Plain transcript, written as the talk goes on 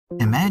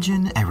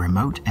Imagine a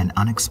remote and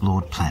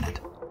unexplored planet,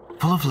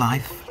 full of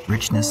life,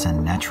 richness,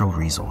 and natural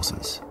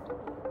resources.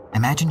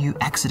 Imagine you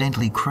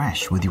accidentally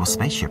crash with your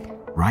spaceship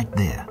right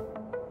there,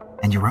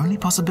 and your only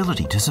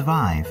possibility to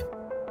survive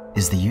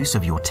is the use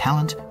of your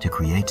talent to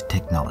create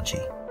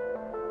technology.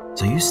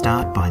 So you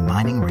start by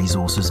mining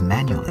resources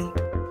manually.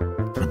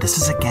 But this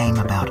is a game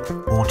about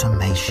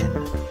automation.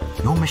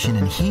 Your mission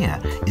in here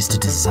is to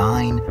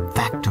design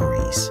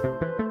factories.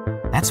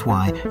 That's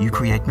why you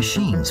create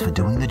machines for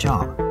doing the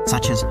job,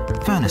 such as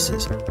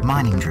furnaces,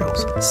 mining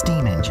drills,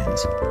 steam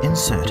engines,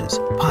 inserters,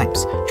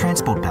 pipes,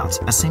 transport belts,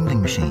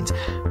 assembling machines,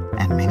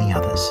 and many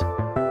others.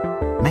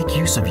 Make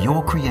use of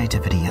your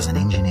creativity as an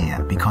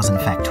engineer, because in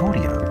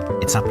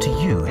Factorio, it's up to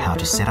you how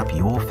to set up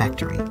your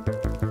factory.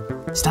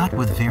 Start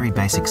with very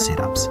basic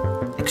setups.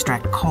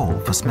 Extract coal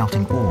for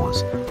smelting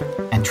ores,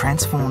 and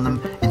transform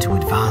them into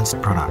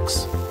advanced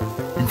products.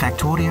 In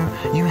Factorio,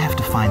 you have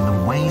to find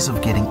the ways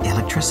of getting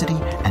electricity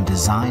and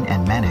design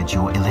and manage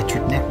your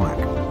electric network.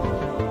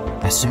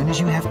 As soon as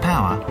you have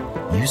power,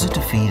 use it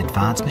to feed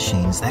advanced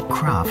machines that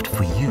craft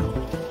for you.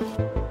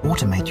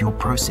 Automate your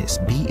process,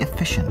 be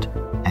efficient,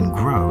 and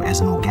grow as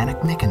an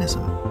organic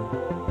mechanism.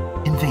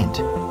 Invent,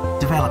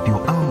 develop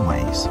your own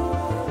ways,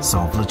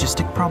 solve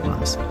logistic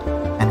problems,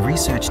 and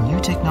research new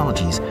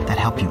technologies that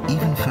help you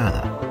even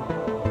further.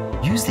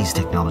 Use these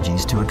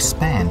technologies to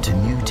expand to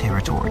new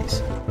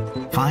territories.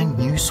 Find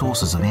new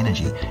sources of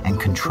energy and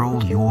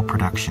control your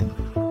production.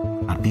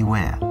 But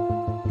beware,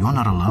 you're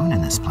not alone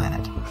in this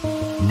planet.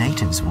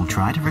 Natives will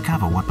try to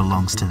recover what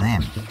belongs to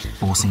them,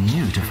 forcing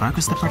you to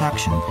focus the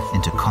production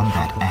into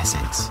combat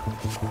assets.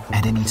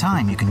 At any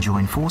time, you can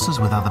join forces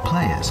with other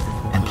players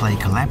and play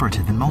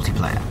collaborative in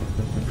multiplayer.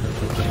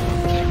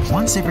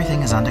 Once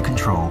everything is under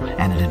control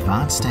and at an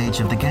advanced stage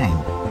of the game,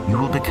 you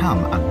will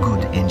become a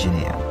good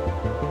engineer.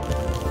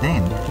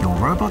 Then, your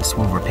robots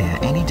will repair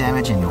any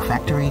damage in your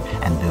factory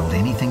and build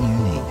anything you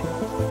need.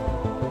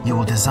 You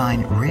will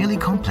design really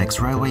complex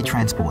railway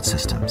transport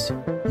systems.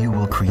 You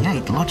will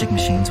create logic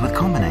machines with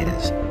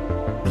combinators.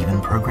 Even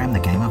program the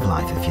game of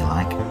life if you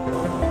like.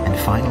 And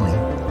finally,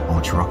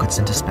 launch rockets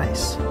into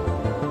space.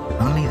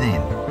 Only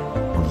then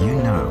will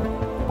you know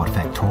what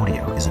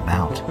Factorio is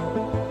about.